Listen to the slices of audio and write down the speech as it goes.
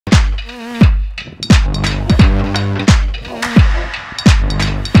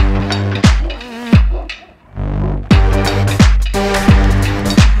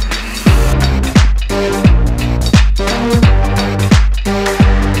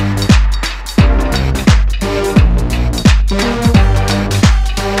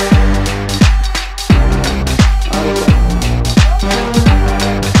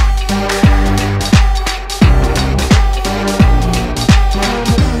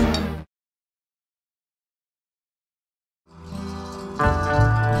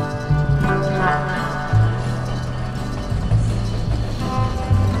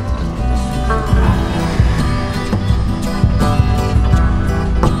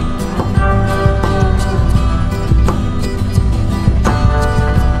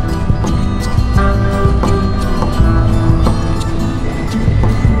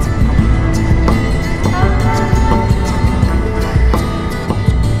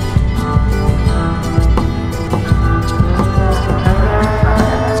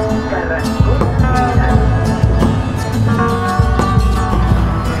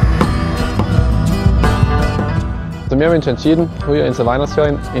haben uns entschieden, heuer unsere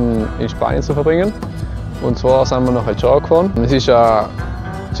Weihnachtsferien in Spanien zu verbringen. Und zwar sind wir nach El Chorro gefahren. Es ist ein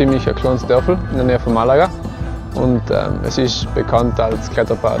ziemlich kleines Dörfel in der Nähe von Malaga und es ist bekannt als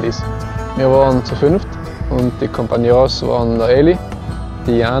Kletterparadies. Wir waren zu fünft und die Kompagnons waren der Eli,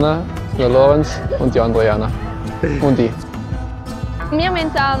 die Jana, der Lorenz und die andere Jana und ich. Wir haben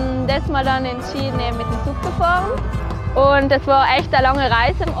uns das Mal dann entschieden, mit dem Zug zu fahren. Und es war echt eine lange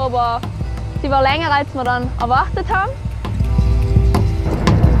Reise, aber sie war länger, als wir dann erwartet haben.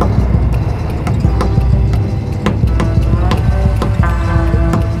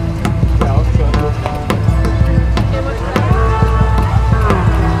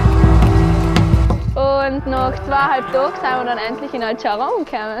 Und nach 2,5 Tagen sind wir dann endlich in El Chorro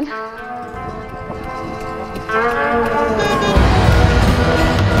angekommen.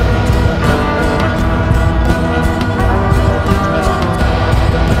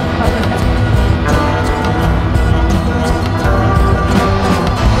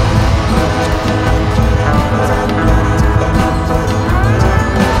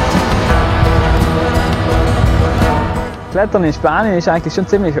 Klettern in Spanien ist eigentlich schon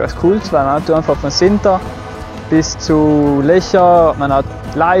ziemlich was Cooles, weil man hat einfach von Sinter bis zu Löcher, man hat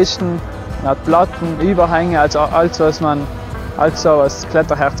Leisten, man hat Platten, Überhänge, also alles was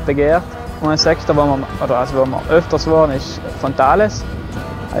Kletterherz begehrt. Und ein Sektor, wo wir öfters waren, ist Fontales.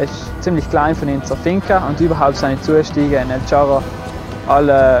 Er ist ziemlich klein von unserer Finca und überhaupt seine Zustiege in El Chorro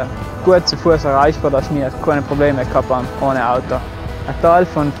alle gut zu Fuß erreichbar, dass wir keine Probleme gehabt haben ohne Auto. Ein Teil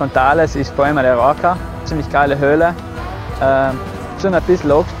von Fontales ist Kiem der Roca, ziemlich geile Höhle. Schon ein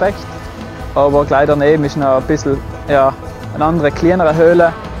bisschen abgespeckt, aber gleich daneben ist noch ein bisschen eine andere, kleinere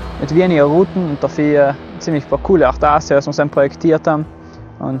Höhle mit weniger Routen und dafür ziemlich paar coole Ardasien, die wir dann projektiert haben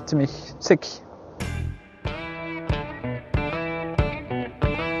und ziemlich sick.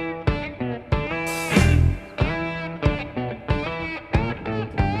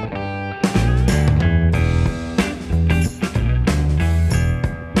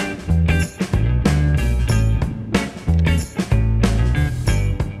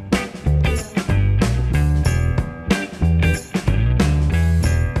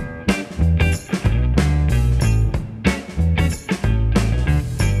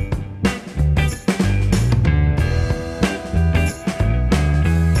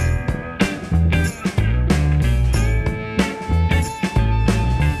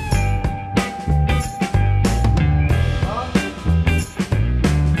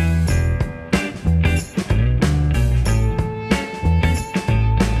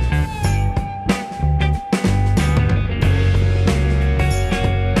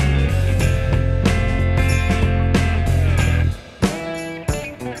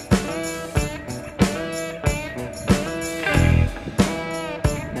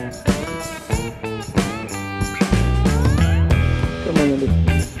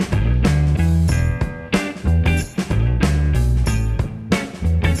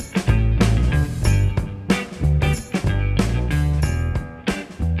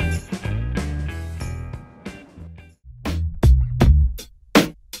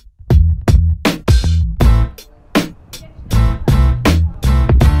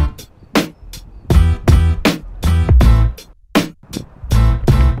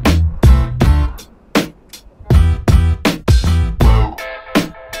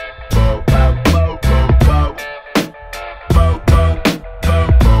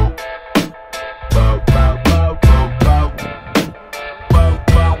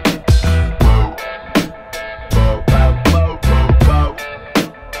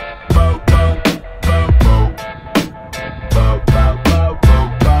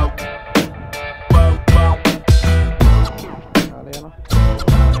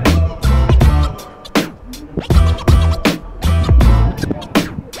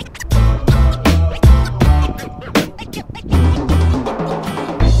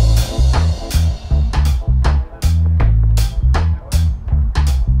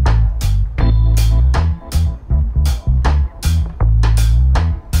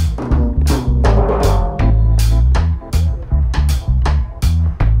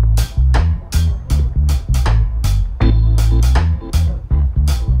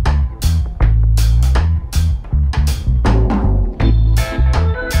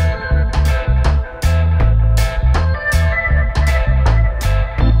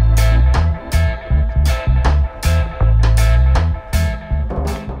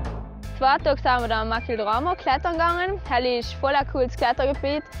 Tage sind wir dann am klettern gegangen. Das ist voll ein cooles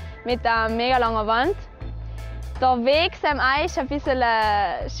Klettergebiet mit einer mega langen Wand. Der Weg zum Eis ist ein bisschen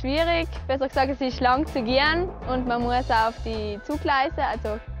schwierig, besser gesagt, es ist lang zu gehen und man muss auf die Zugleise,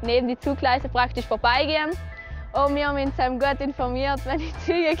 also neben die Zugleise praktisch vorbeigehen. auch wir haben uns gut informiert, wenn die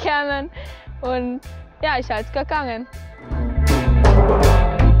Züge kommen. Und ja, ist alles gut gegangen.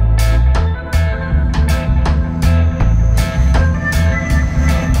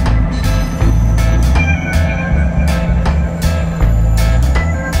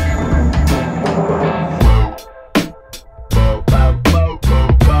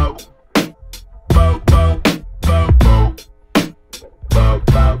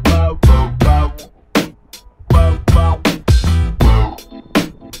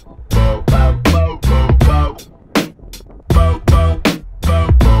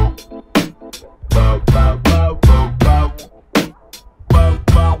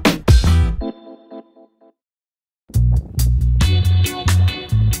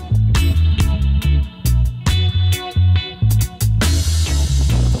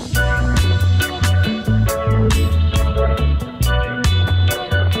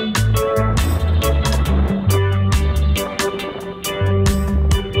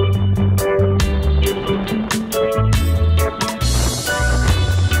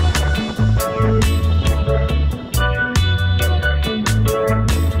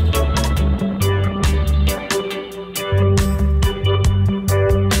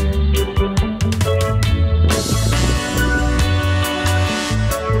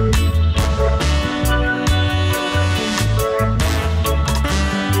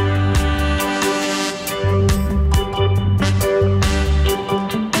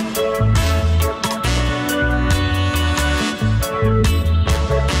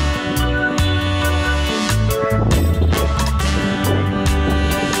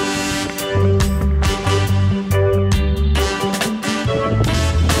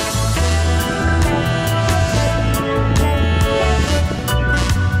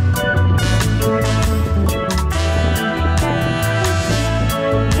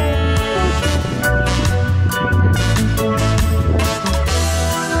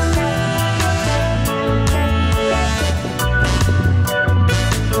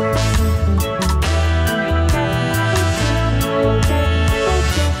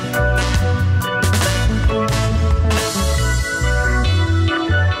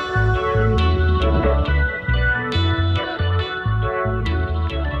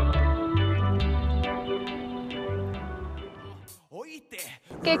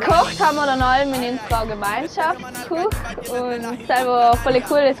 Gekocht haben wir dann allem in unserer Gemeinschaft gekocht und selber voll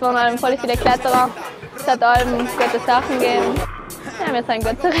cool, es waren allem voll viele Kletterer, es hat allem gute Sachen gegeben. Ja, wir sind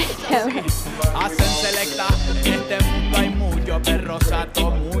gut zurechtgekommen.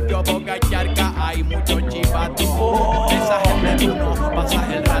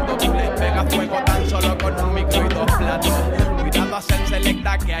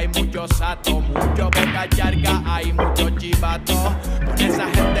 Selecta que hay mucho sato, mucho boca larga, hay mucho chivato. Con esa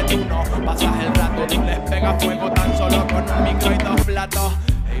gente tú no pasas el rato, tú les pegas fuego tan solo con un micro y dos platos.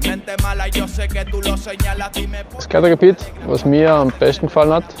 Hey, mente mala, yo sé que tú lo señalas, dime. Das Klettergebiet, was mir am besten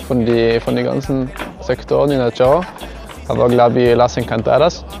gefallen hat von den ganzen Sektoren in der Chorro, war glaube ich Las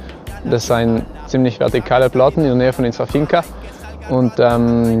Encantadas. Das sind ziemlich vertikale Platten in der Nähe von unserer Finca und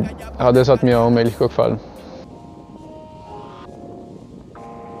das hat mir unheimlich gut gefallen.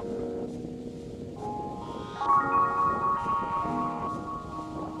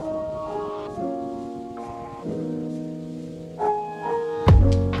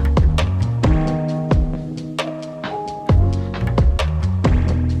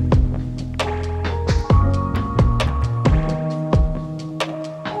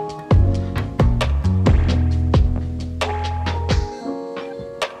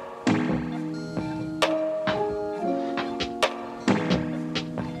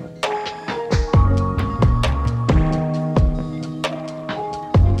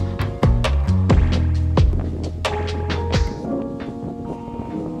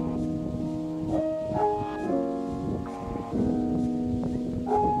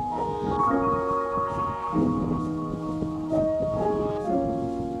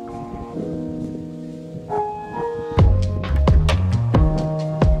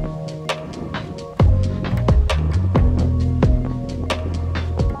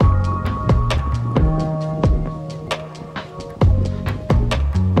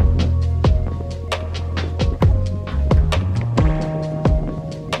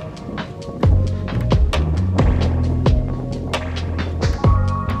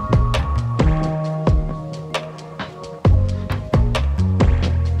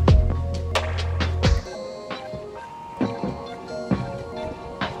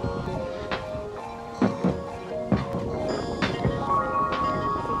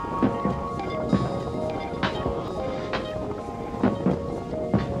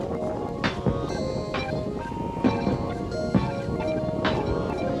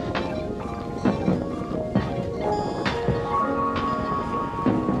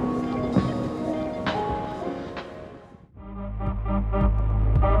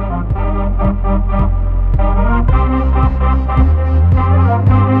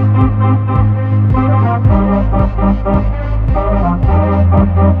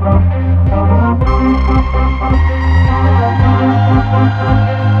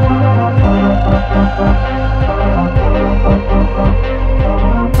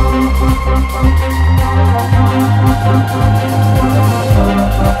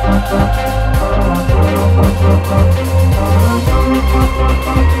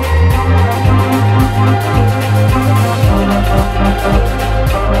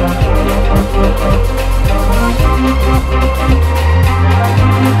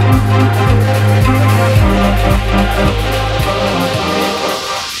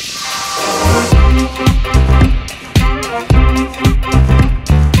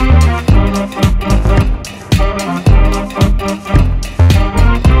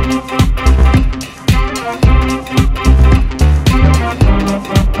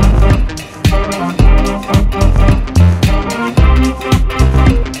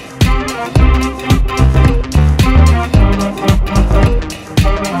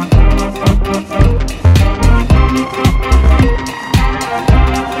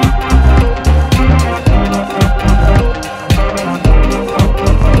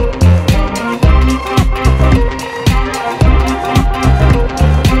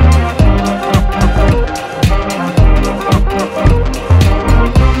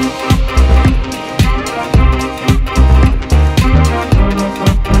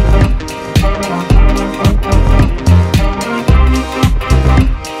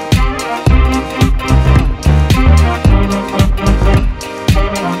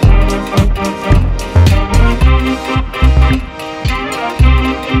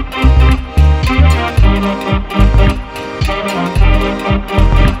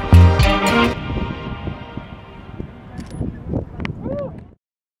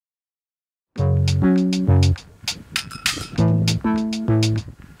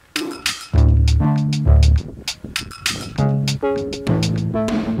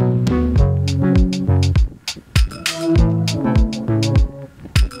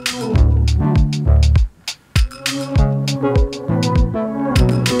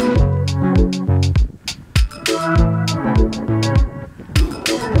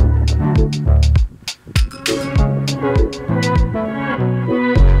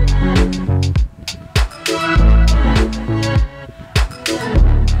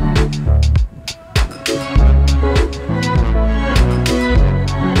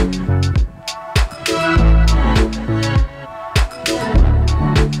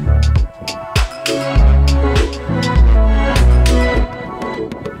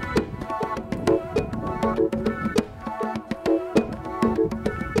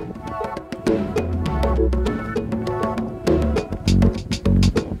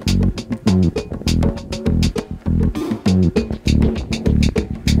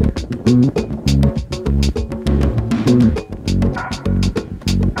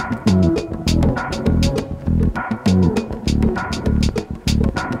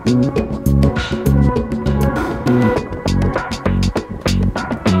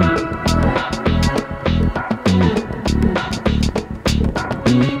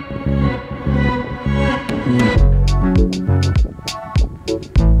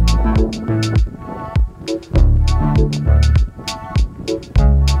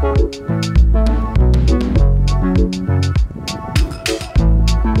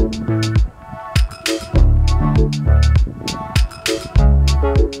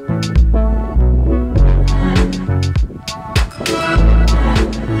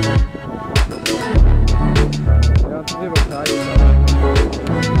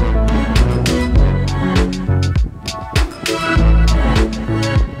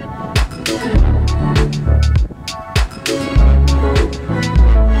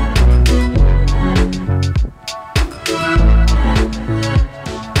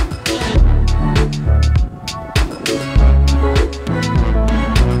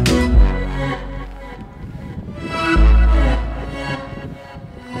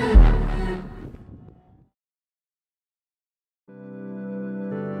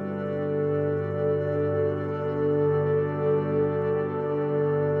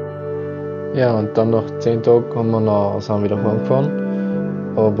 Ja, und dann nach 10 Tagen sind wir wieder heimgefahren.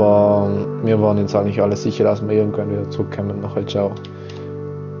 Aber wir waren uns eigentlich alle sicher, dass wir irgendwann wieder zurückkommen nach Chorro.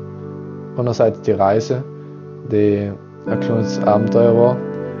 Einerseits die Reise, die ein kleines Abenteuer war,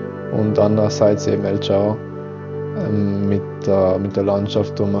 und andererseits eben Chorro mit der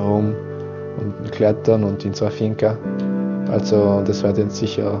Landschaft drumherum und dem Klettern und in 2 Finca. Also das wird uns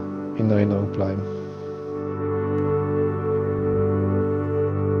sicher in Erinnerung bleiben.